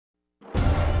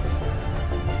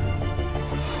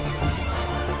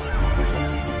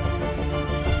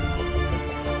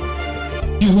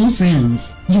Hello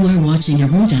friends, you are watching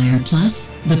Arudire Plus,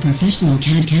 the professional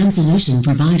CAD/CAM solution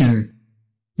provider.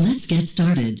 Let's get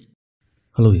started.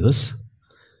 Hello viewers,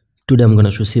 today I'm going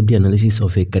to show CFD analysis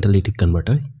of a catalytic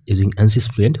converter using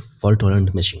ANSYS Fluent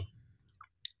fault-tolerant meshing.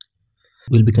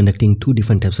 We'll be conducting two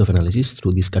different types of analysis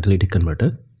through this catalytic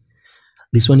converter.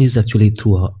 This one is actually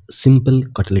through a simple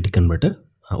catalytic converter.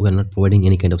 We are not providing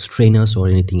any kind of strainers or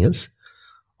anything else,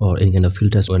 or any kind of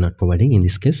filters we are not providing in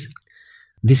this case.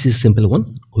 This is simple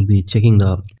one. We'll be checking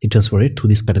the heat transfer rate through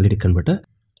this catalytic converter,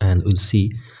 and we'll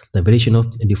see the variation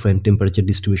of different temperature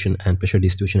distribution and pressure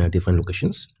distribution at different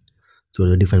locations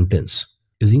through the different planes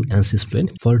using ANSYS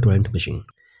Fluent fault-tolerant meshing.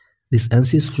 This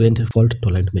ANSYS Fluent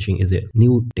fault-tolerant meshing is a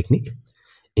new technique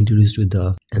introduced with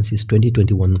the ANSYS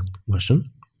 2021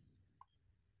 version.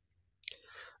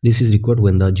 This is required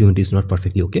when the geometry is not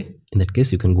perfectly okay. In that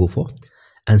case, you can go for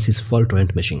ANSYS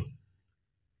fault-tolerant meshing.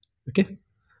 Okay.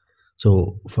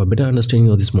 So for better understanding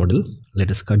of this model,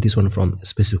 let us cut this one from a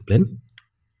specific plane.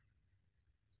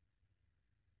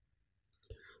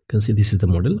 You can see this is the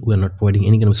model. We are not providing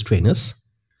any kind of strainers.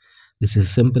 This is a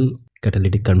simple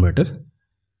catalytic converter.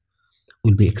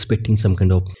 We'll be expecting some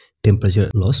kind of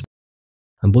temperature loss,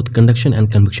 and both conduction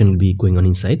and convection will be going on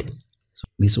inside. So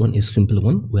this one is simple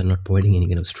one. We are not providing any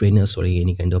kind of strainers or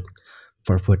any kind of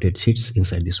perforated sheets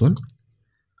inside this one.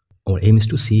 Our aim is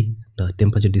to see the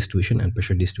temperature distribution and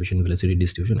pressure distribution, velocity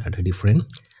distribution at a different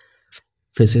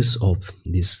phases of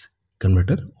this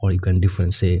converter, or you can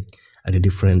say at a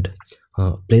different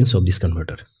planes of this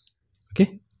converter.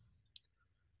 Okay,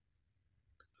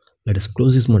 let us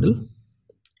close this model,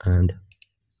 and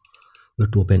we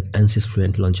have to open ANSYS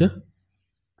Fluent launcher.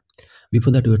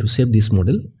 Before that, we have to save this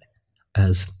model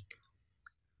as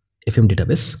FM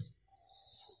database.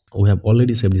 We have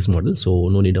already saved this model, so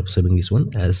no need of saving this one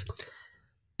as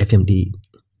FMD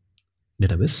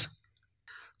database.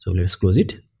 So let's close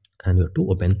it, and we have to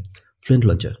open Fluent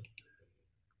launcher.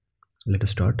 Let us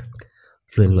start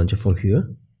Fluent launcher from here.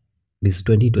 This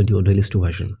 2021 release 2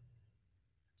 version.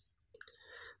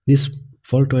 This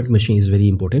fault-tolerant meshing is very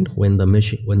important when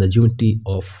the geometry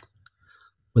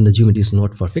is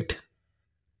not perfect.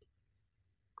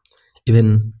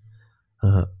 Even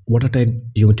watertight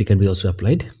geometry can be also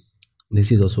applied. This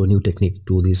is also a new technique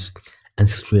to this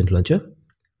ANSYS Fluent launcher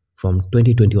from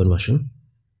 2021 version.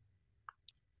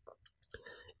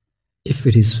 If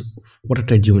it is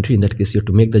watertight geometry, in that case you have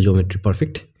to make the geometry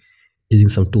perfect using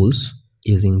some tools.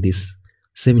 Using this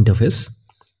same interface,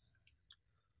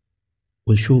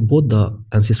 we'll show both the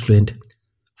ANSYS Fluent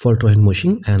fault-tolerant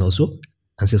meshing and also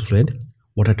ANSYS Fluent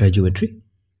watertight geometry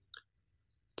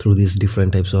through these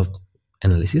different types of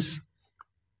analysis.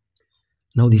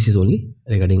 Now this is only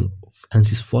regarding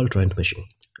ANSYS fault-tolerant meshing.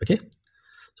 Okay,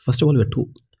 first of all, we have to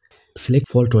select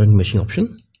fault-tolerant meshing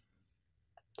option,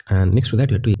 and next to that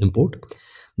we have to import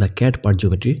the CAD part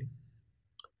geometry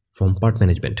from part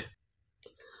management.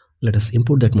 Let us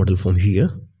import that model from here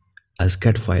as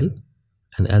CAD file,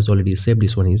 and as already saved,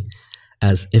 this one is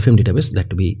as FM database, that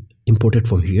to be imported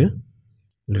from here.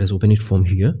 Let us open it from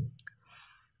here,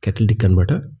 catalytic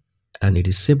converter, and it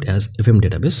is saved as FM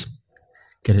database,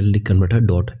 catalytic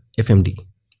converter.fmd.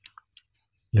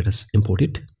 Let us import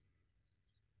it.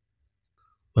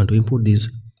 I want to import this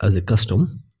as a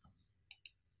custom.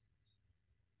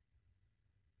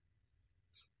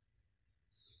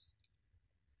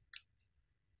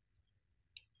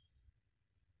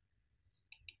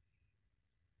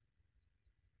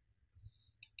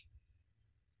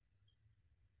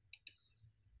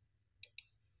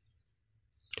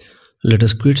 Let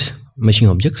us create meshing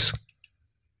objects.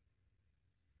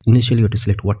 Initially, you have to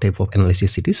select what type of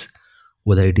analysis it is,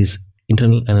 whether it is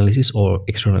internal analysis or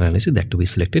external analysis, that to be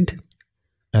selected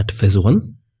at phase 1.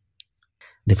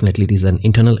 Definitely it is an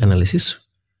internal analysis,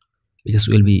 because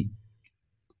we will be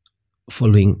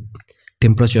following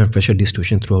temperature and pressure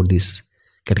distribution throughout this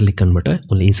catalytic converter,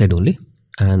 only inside only.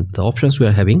 And the options we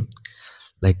are having,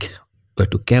 like we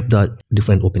have to cap the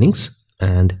different openings,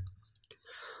 and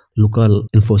local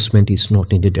enforcement is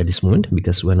not needed at this moment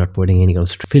because we are not putting any kind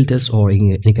of filters or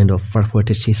any kind of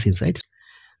perforated sheets inside.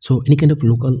 So any kind of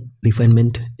local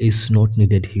refinement is not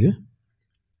needed here.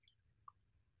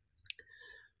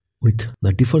 With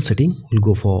the default setting, we'll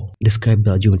go for describe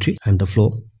the geometry and the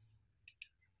flow.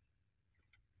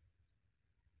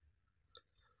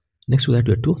 Next to that,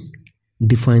 we have to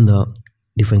define the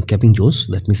different capping zones.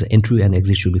 That means the entry and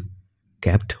exit should be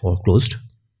capped or closed.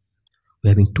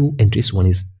 We're having two entries, one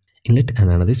is inlet and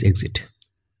another is exit.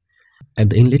 At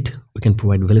the inlet, we can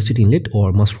provide velocity inlet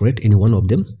or mass flow rate, any one of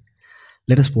them.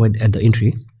 Let us provide at the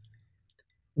entry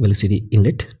velocity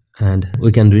inlet, and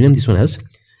we can rename this one as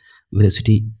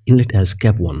velocity inlet as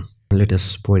cap 1. Let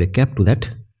us provide a cap to that.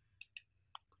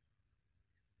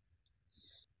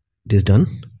 It is done.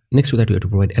 Next to that, we have to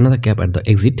provide another cap at the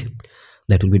exit.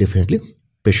 That will be definitely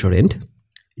pressure end.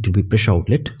 It will be pressure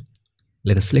outlet.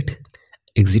 Let us select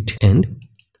exit end,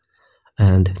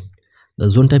 and the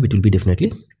zone type, it will be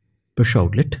definitely pressure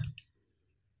outlet,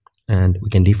 and we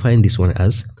can define this one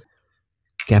as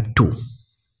cap 2.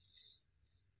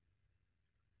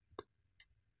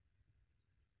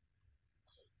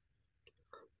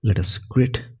 Let us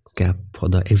create cap for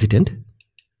the exit end.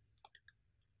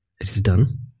 It is done.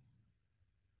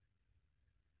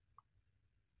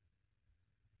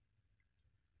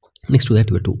 Next to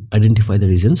that, we have to identify the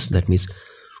regions. That means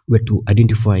we have to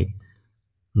identify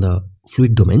the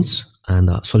fluid domains and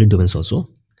the solid domains also.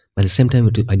 At the same time, we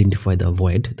have to identify the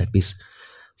void. That means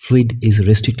fluid is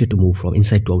restricted to move from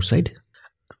inside to outside.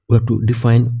 We have to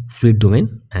define fluid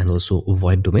domain and also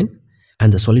void domain,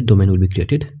 and the solid domain will be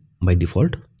created by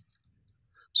default.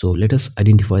 So let us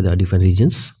identify the different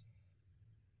regions.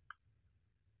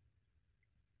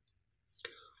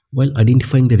 While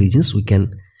identifying the regions, we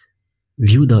can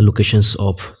view the locations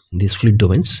of these fluid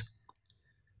domains,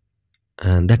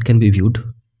 and that can be viewed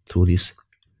through these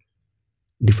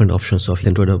different options of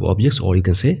centroid of objects, or you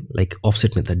can say like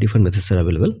offset method. Different methods are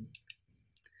available.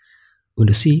 We're going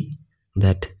to see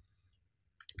that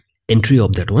entry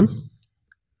of that one,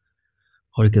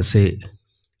 or you can say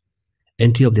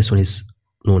entry of this one is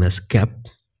known as cap.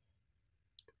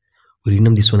 We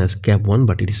rename this one as cap 1,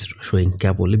 but it is showing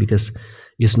cap only because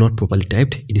it is not properly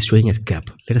typed. It is showing as cap.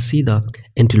 Let us see the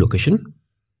entry location.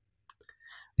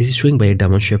 This is showing by a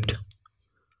diamond shaped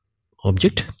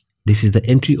object. This is the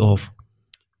entry of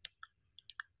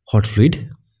hot fluid,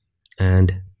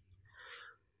 and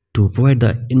to provide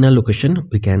the inner location,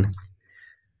 we can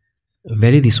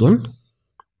vary this one.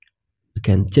 We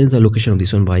can change the location of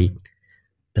this one by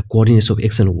the coordinates of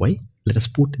x and y. Let us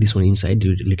put this one inside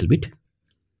a little bit.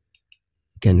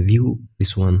 You can view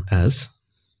this one as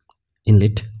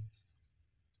inlet.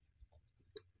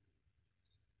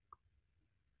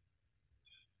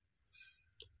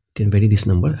 You can vary this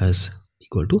number as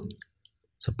equal to,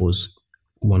 suppose,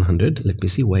 100. Let me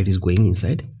see why it is going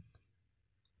inside.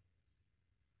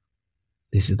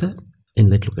 This is the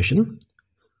inlet location.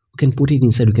 We can put it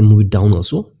inside. We can move it down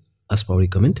also as per our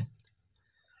requirement.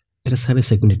 Let us have a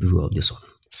segmented view of this one.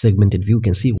 Segmented view, you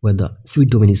can see where the fluid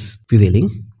domain is prevailing.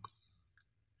 You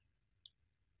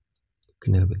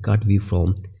can have a cut view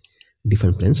from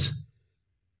different planes.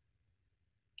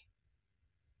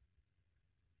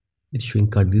 It's showing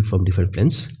cut view from different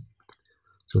planes.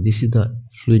 So this is the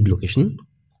fluid location.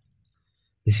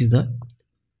 This is the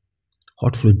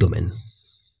hot fluid domain.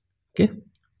 Okay,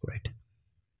 right.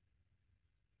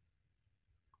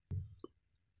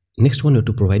 Next one, we have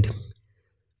to provide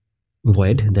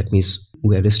void. That means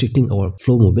we are restricting our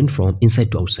flow movement from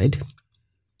inside to outside.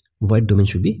 Void domain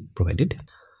should be provided.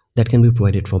 That can be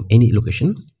provided from any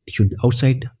location. It should be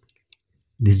outside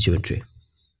this geometry.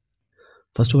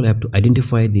 First of all, I have to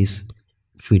identify this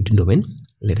fluid domain.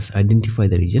 Let us identify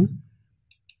the region.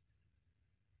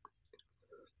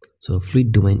 So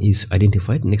fluid domain is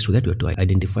identified. Next to that, we have to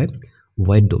identify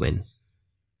void domain.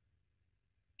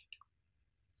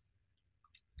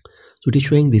 So it is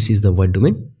showing this is the void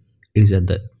domain. It is at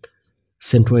the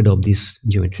centroid of this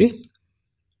geometry.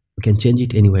 We can change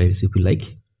it anywhere else if you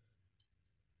like.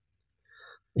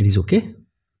 It is okay.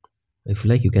 If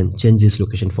you like, you can change this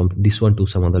location from this one to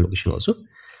some other location also.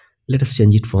 Let us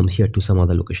change it from here to some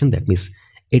other location. That means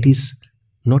it is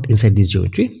not inside this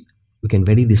geometry. We can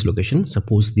vary this location.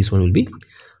 Suppose this one will be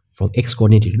from x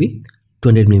coordinate, it will be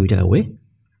 200 millimeter away,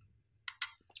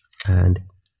 and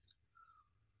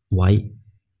y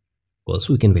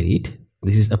also we can vary it.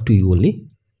 This is up to you only.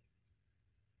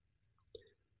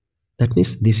 That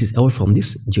means this is out from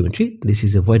this geometry. This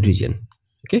is a void region.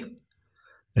 Okay,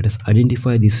 let us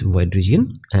identify this void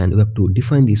region, and we have to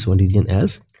define this one region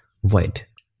as void.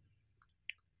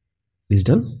 It is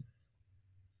done.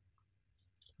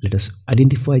 Let us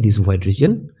identify this void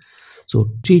region.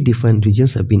 So 3 different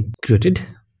regions have been created.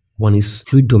 One is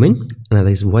fluid domain,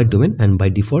 another is void domain, and by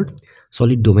default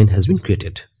solid domain has been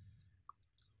created.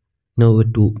 Now we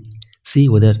have to see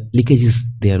whether leakage is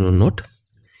there or not.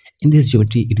 In this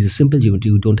geometry, it is a simple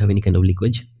geometry. We don't have any kind of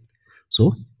leakage,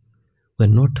 so we are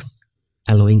not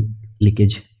allowing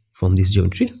leakage from this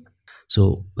geometry.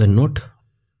 So we are not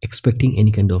expecting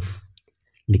any kind of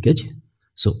leakage.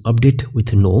 So update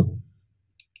with no.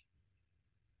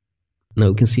 Now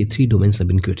you can see 3 domains have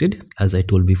been created as I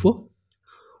told before.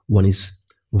 One is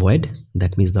void,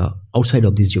 that means the outside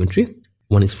of this geometry.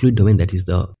 One is fluid domain, that is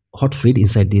the hot fluid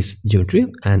inside this geometry,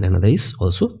 and another is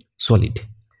also solid.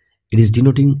 it is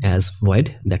denoting as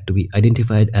void that to be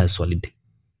identified as solid.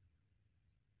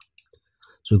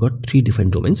 So we got 3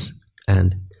 different domains,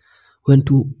 and we want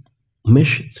to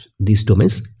mesh these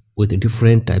domains with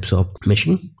different types of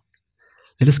meshing.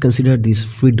 Let us consider this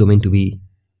fluid domain to be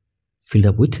filled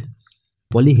up with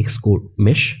polyhex core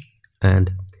mesh,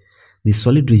 and the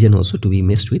solid region also to be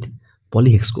meshed with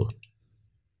polyhex core.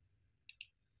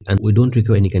 And we don't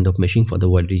require any kind of meshing for the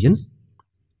void region.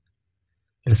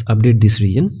 Let us update this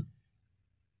region.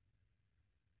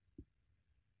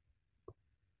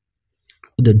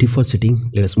 With the default setting,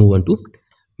 let us move on to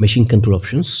meshing control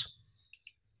options.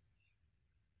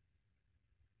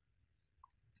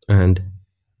 And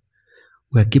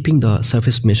we are keeping the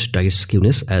surface mesh target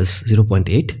skewness as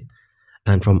 0.8,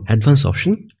 and from advanced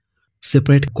option,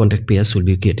 separate contact pairs will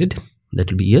be created.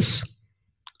 That will be yes,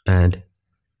 and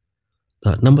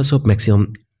the numbers of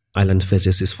maximum island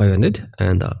faces is 500,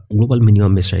 and the global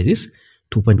minimum mesh size is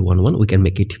 2.11. We can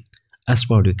make it as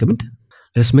per requirement.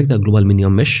 Let's make the global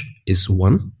minimum mesh is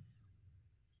 1.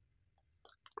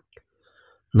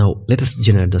 Now let us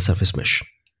generate the surface mesh.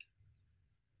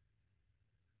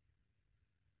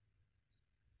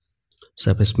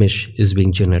 Surface mesh is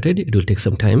being generated. It will take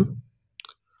some time.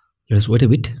 Let us wait a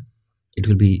bit. It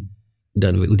will be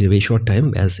done within a very short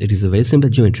time, as it is a very simple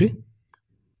geometry.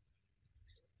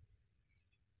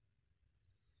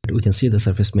 We can see the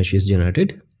surface mesh is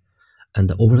generated, and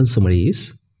the overall summary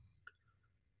is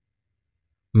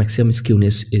maximum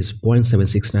skewness is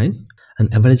 0.769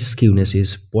 and average skewness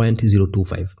is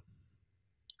 0.025.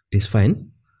 It is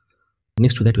fine.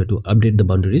 Next to that, we have to update the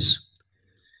boundaries.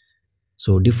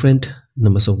 So different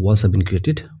numbers of walls have been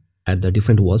created. At the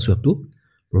different walls, we have to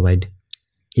provide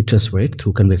heat transfer rate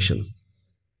through convection.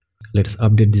 Let us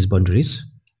update these boundaries.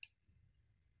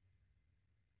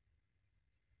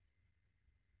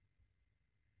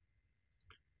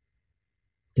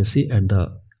 You can see at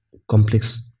the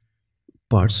complex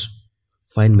parts,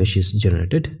 fine mesh is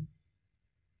generated.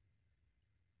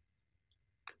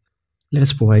 Let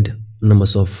us provide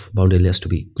numbers of boundary layers to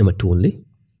be number 2 only,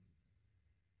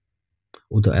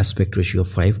 with the aspect ratio of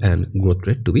 5 and growth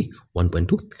rate to be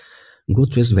 1.2.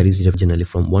 Growth rate varies generally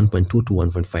from 1.2 to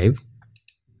 1.5,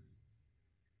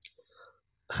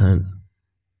 and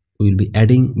we will be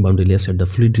adding boundary layers at the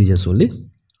fluid regions only.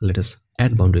 Let us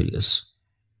add boundary layers.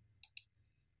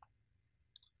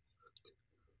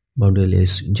 Boundary layer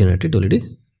is generated already.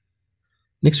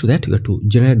 Next to that, you have to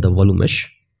generate the volume mesh.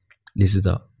 This is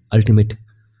the ultimate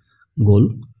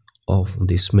goal of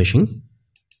this meshing,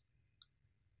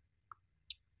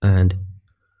 and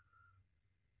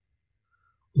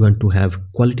we want to have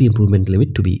quality improvement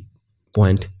limit to be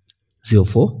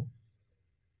 0.04.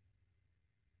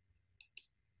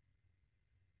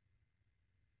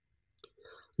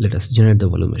 Let us generate the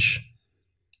volume mesh.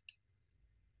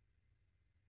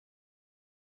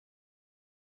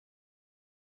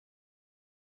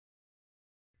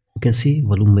 You can see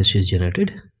volume mesh is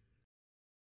generated,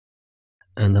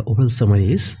 and the overall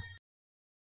summary is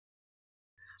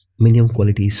minimum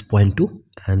quality is 0.2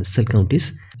 and cell count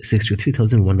is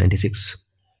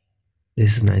 63,196.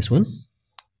 This is a nice one.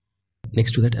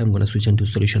 Next to that, I'm going to switch into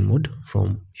solution mode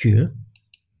from here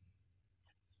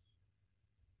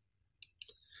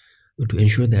to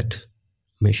ensure that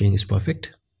meshing is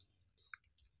perfect.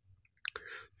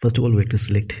 First of all, we have to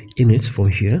select units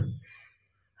from here,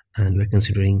 and we're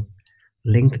considering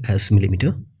length as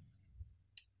millimeter,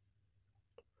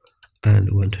 and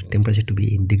we want temperature to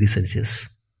be in degrees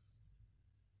Celsius.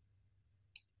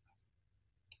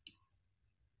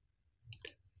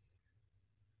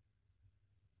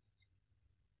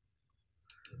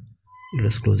 Let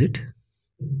us close it.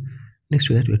 Next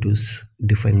to that, we have to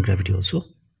define gravity also.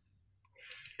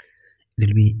 It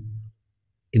will be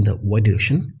in the y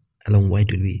direction. Along y,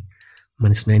 it will be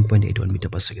minus 9.81 meter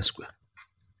per second square.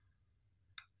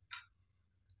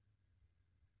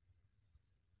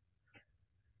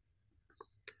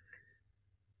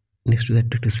 Next to that,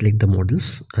 we have to select the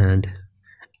models, and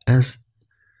as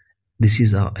this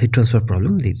is a heat transfer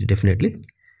problem, definitely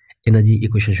energy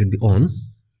equation should be on.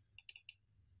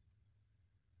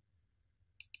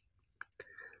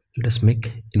 Let us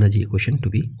make energy equation to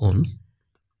be on,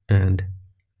 and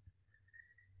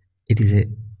it is a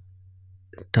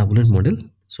turbulent model,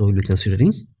 so we'll be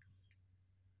considering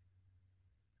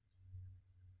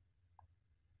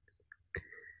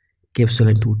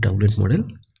K-epsilon 2 turbulent model.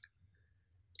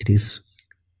 It is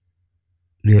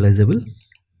realizable,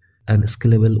 and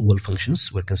scalable wall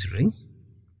functions we're considering.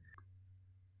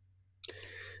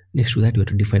 Next to that, we have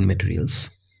to define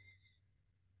materials.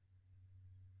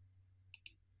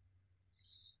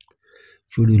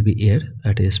 Fluid will be air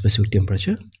at a specific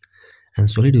temperature, and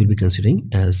solid we will be considering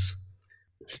as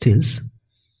stills.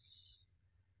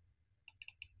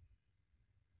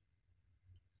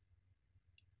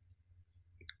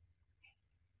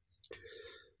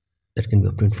 That can be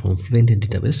obtained from Fluent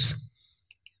database.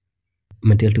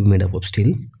 Material to be made up of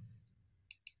steel.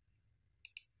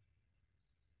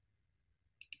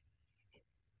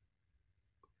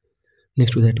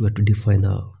 Next to that, we have to define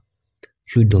the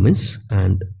fluid domains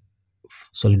and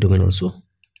solid domain also.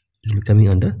 It will be coming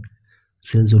under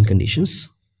cell zone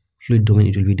conditions. Fluid domain,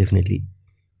 it will be definitely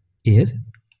air.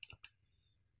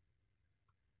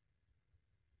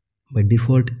 By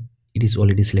default, it is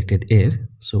already selected air,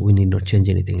 so we need not change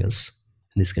anything else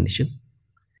in this condition.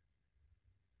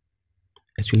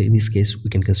 Actually, in this case, we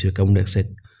can consider carbon dioxide,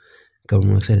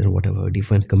 and whatever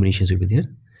different combinations will be there.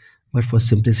 But for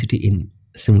simplicity in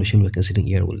simulation, we are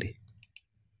considering air only.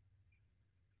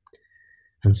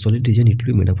 And solid region, it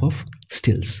will be made up of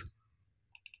stills.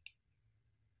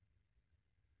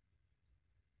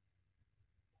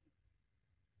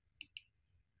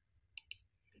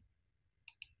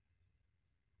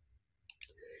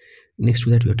 Next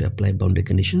to that, we have to apply boundary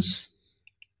conditions.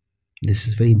 This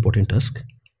is very important task.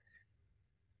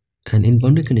 And in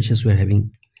boundary conditions, we are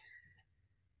having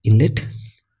inlet,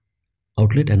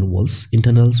 outlet, and walls.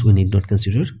 Internals we need not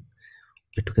consider. We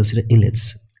have to consider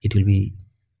inlets. It will be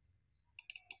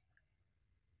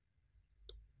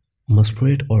mass flow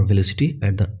rate or velocity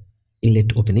at the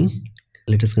inlet opening.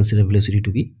 Let us consider velocity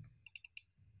to be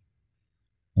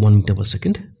 1 meter per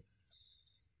second,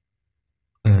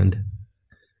 and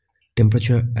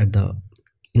temperature at the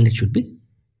inlet should be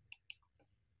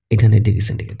 800 degrees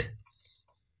centigrade.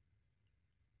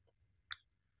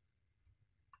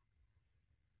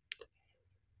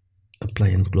 Apply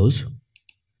and close.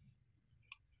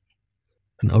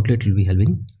 An outlet will be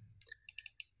having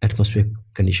atmospheric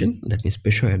condition, that means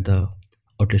pressure at the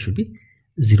outlet should be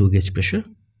 0 gauge pressure.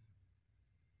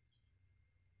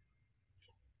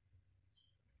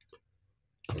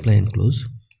 Apply and close.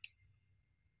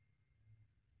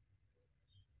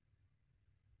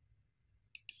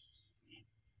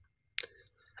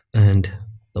 And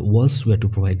the walls we have to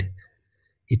provide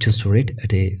heat transfer rate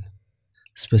at a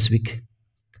specific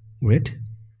rate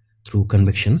through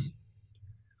convection.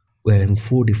 We are having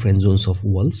 4 different zones of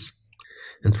walls,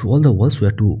 and through all the walls we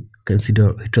have to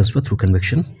consider heat transfer through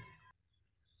convection.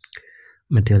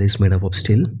 Material is made up of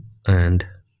steel, and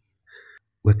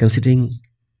we are considering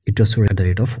heat transfer at the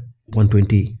rate of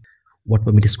 120 watt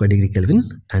per meter square degree Kelvin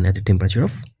and at a temperature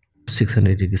of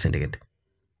 600 degrees centigrade.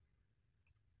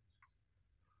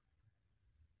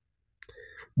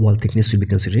 Wall thickness will be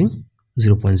considering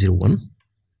 0.01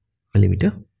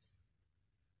 millimeter.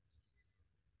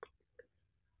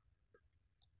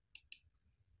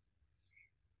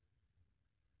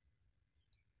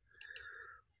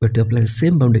 We have to apply the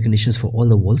same boundary conditions for all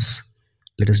the walls.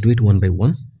 Let us do it one by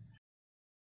one.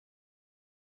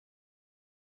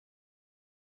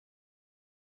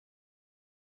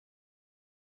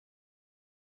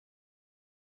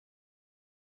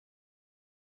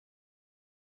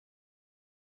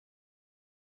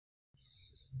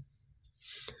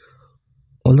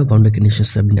 All the boundary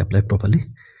conditions have been applied properly.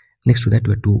 Next to that,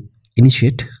 we have to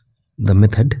initiate the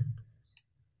method.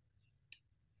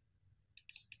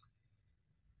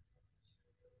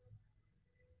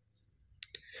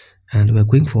 And we are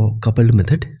going for coupled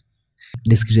method,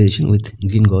 discretization with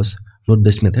Green-Gauss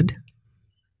node-based method,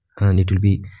 and it will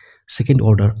be second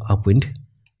order upwind.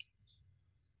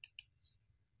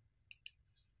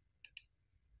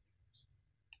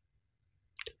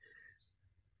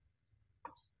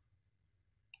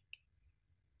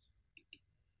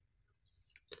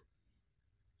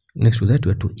 Next to that,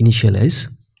 we have to initialize.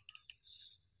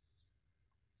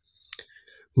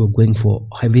 We are going for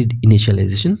hybrid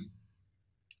initialization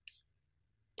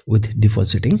with default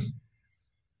setting.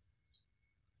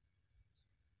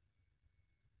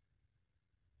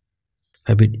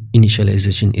 Hybrid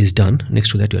initialization is done.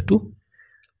 Next to that, you have to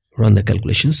run the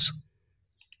calculations.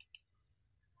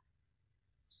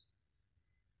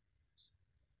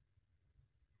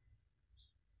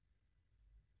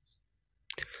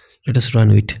 Let us run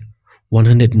with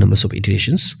 100 numbers of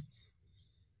iterations.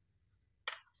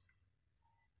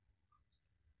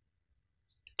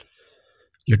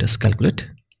 Let us calculate.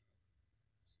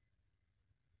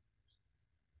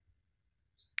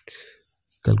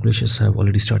 Calculations have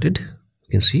already started. You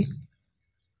can see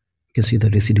the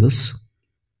residuals.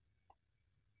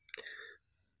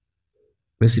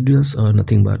 Residuals are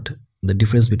nothing but the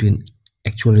difference between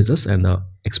actual results and the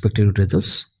expected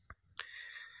results.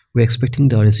 We're expecting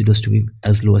the residuals to be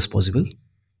as low as possible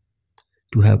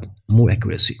to have more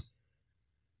accuracy.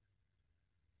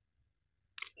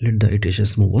 Let the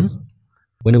iterations move on.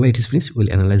 Whenever it is finished,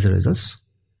 we'll analyze the results.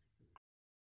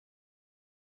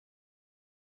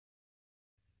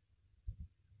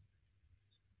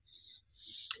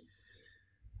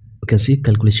 You can see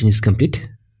calculation is complete.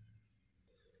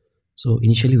 So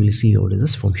initially we'll see our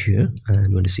results from here, and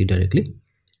we're going to see directly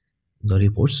the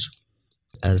reports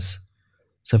as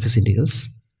surface integrals.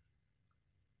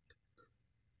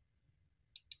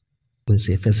 We'll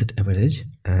say facet average,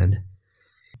 and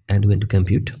we're going to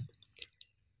compute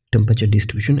temperature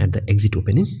distribution at the exit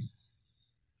opening,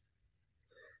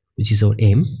 which is our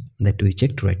aim that we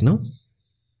checked right now.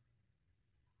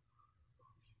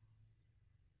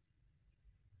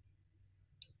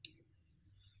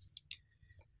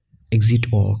 Exit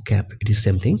or cap, it is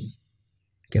same thing,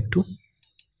 cap 2.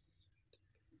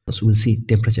 So we'll see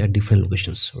temperature at different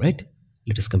locations, right?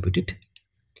 Let us compute it.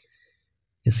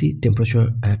 You see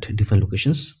temperature at different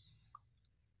locations.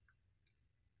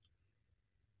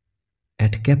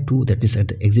 At cap 2, that means at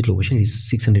the exit location, is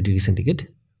 600 degrees centigrade.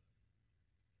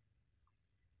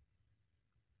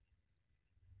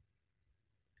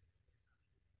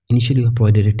 Initially we have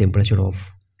provided a temperature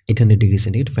of 800 degrees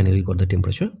centigrade. Finally we got the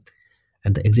temperature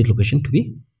at the exit location to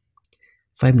be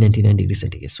 599 degrees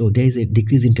centigrade. So there is a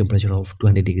decrease in temperature of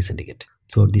 200 degrees centigrade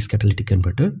throughout this catalytic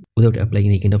converter without applying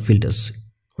any kind of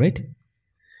filters, right?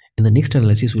 In the next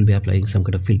analysis, we'll be applying some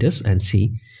kind of filters and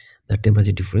see the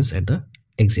temperature difference at the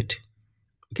exit.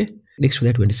 Okay. Next to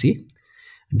that, we're going to see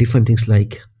different things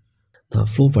like the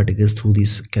flow particles through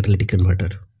this catalytic converter.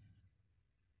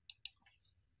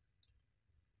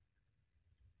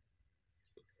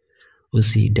 We'll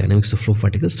see dynamics of flow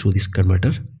particles through this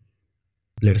converter.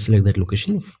 Let us select that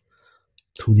location.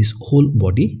 Through this whole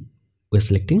body, we're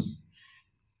selecting.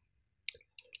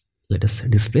 Let us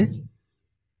display.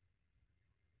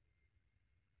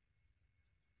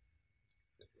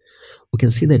 We can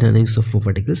see the dynamics of flow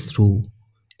particles through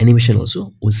animation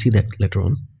also. We'll see that later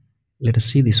on. Let us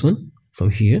see this one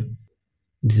from here.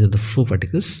 These are the flow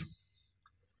particles.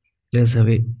 Let us have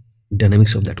a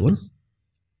dynamics of that one.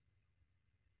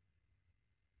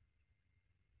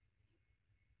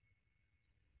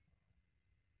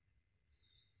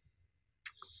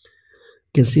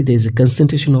 You can see there is a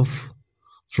concentration of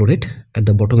flow rate at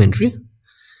the bottom entry.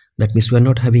 That means we are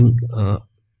not having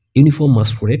uniform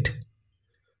mass flow rate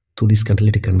to this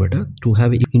catalytic converter. To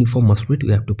have a uniform mass flow rate,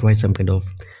 we have to provide some kind of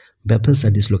baffles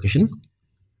at this location,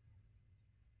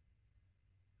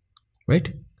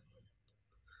 right?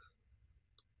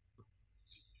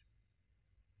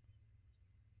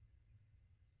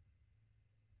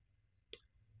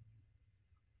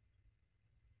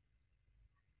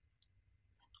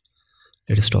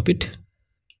 Let us stop it,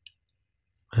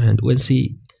 and we'll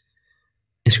see,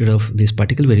 instead of these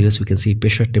particle variables, we can see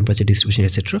pressure, temperature distribution,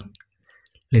 etc.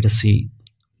 Let us see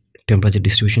temperature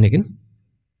distribution again.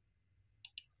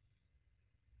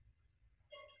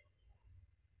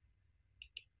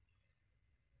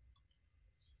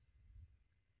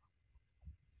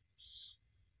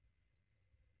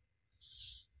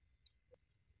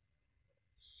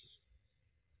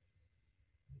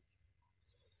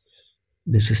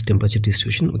 This is temperature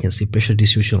distribution. We can see pressure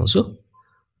distribution also.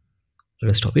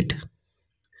 Let us stop it.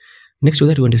 Next to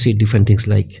that, we want to see different things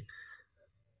like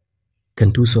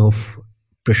contours of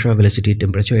pressure, velocity,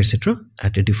 temperature, etc.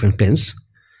 at a different planes.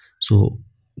 So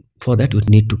for that, we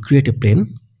need to create a plane.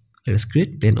 Let us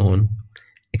create plane on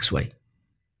XY.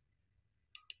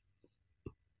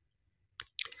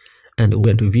 And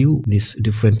we want to view these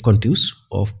different contours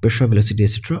of pressure, velocity,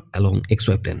 etc. along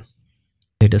XY plane.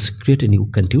 Let us create a new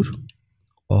contour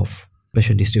of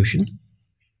pressure distribution.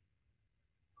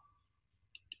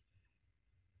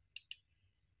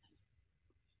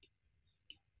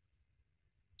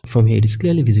 From here, it is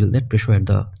clearly visible that pressure at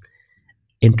the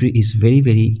entry is very,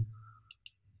 very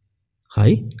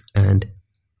high, and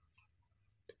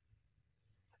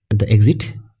at the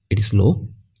exit, it is low.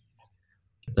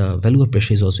 The value of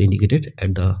pressure is also indicated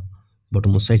at the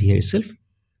bottommost side here itself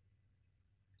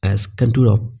as contour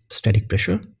of static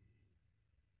pressure.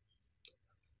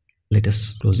 Let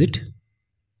us close it.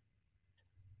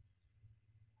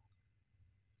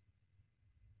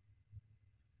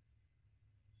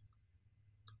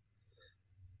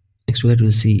 Next to that,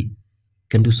 we'll see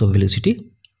contours of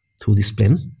velocity through this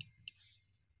plane.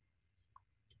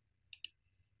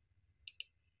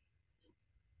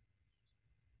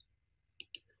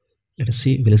 Let us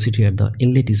see velocity at the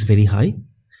inlet is very high,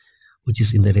 which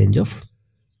is in the range of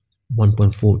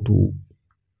 1.4 to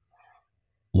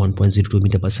 1.02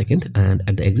 meter per second, and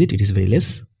at the exit it is very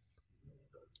less.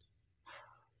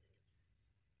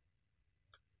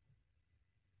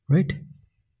 Right?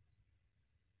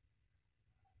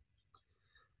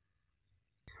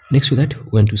 Next to that,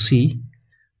 we want to see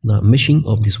the meshing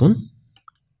of this one.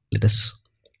 Let us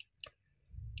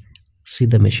see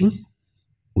the meshing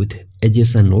with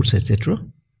edges and nodes, etc.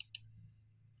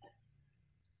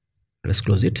 Let us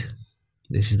close it.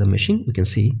 This is the meshing. We can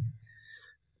see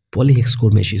polyhex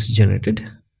core mesh is generated.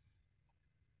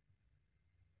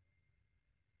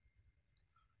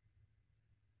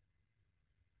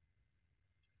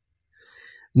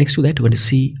 Next to that, we want to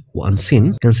see one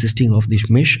scene consisting of this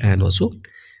mesh and also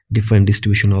different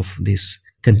distribution of these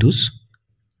contours.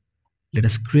 Let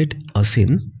us create a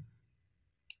scene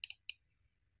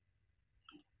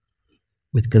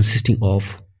with consisting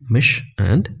of mesh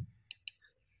and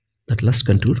that last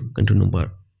contour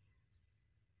number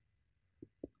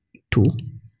 2.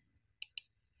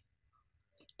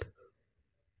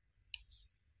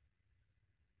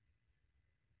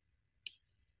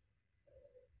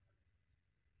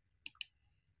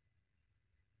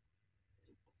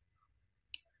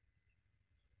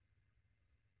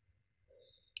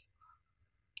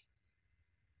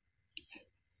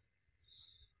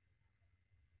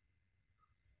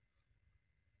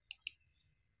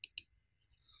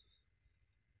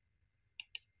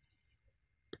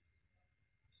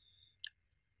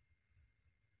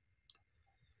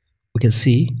 We can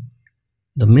see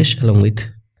the mesh along with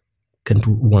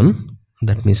contour 1,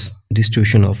 that means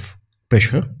distribution of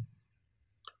pressure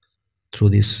through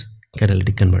this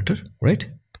catalytic converter, right?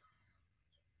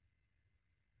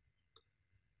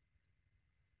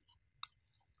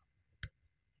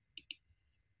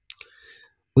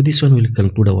 With this one, we'll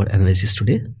conclude our analysis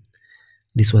today.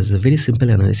 This was a very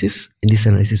simple analysis. In this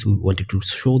analysis, we wanted to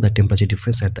show the temperature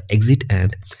difference at the exit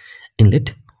and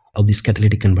inlet of this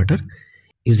catalytic converter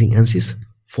using ANSYS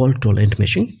fault tolerant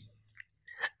meshing.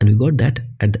 And we got that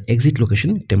at the exit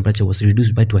location, temperature was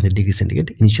reduced by 200 degrees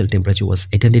centigrade. Initial temperature was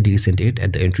 800 degrees centigrade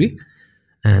at the entry,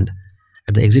 and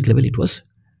at the exit level, it was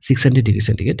 600 degrees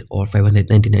centigrade or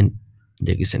 599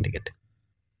 degrees centigrade.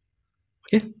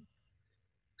 Okay.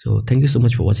 So thank you so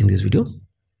much for watching this video.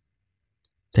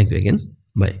 Thank you again.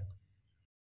 Bye.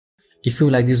 If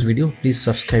you like this video, please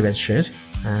subscribe and share.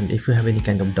 And if you have any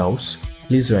kind of doubts,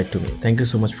 please write to me. Thank you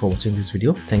so much for watching this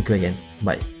video. Thank you again.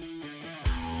 Bye.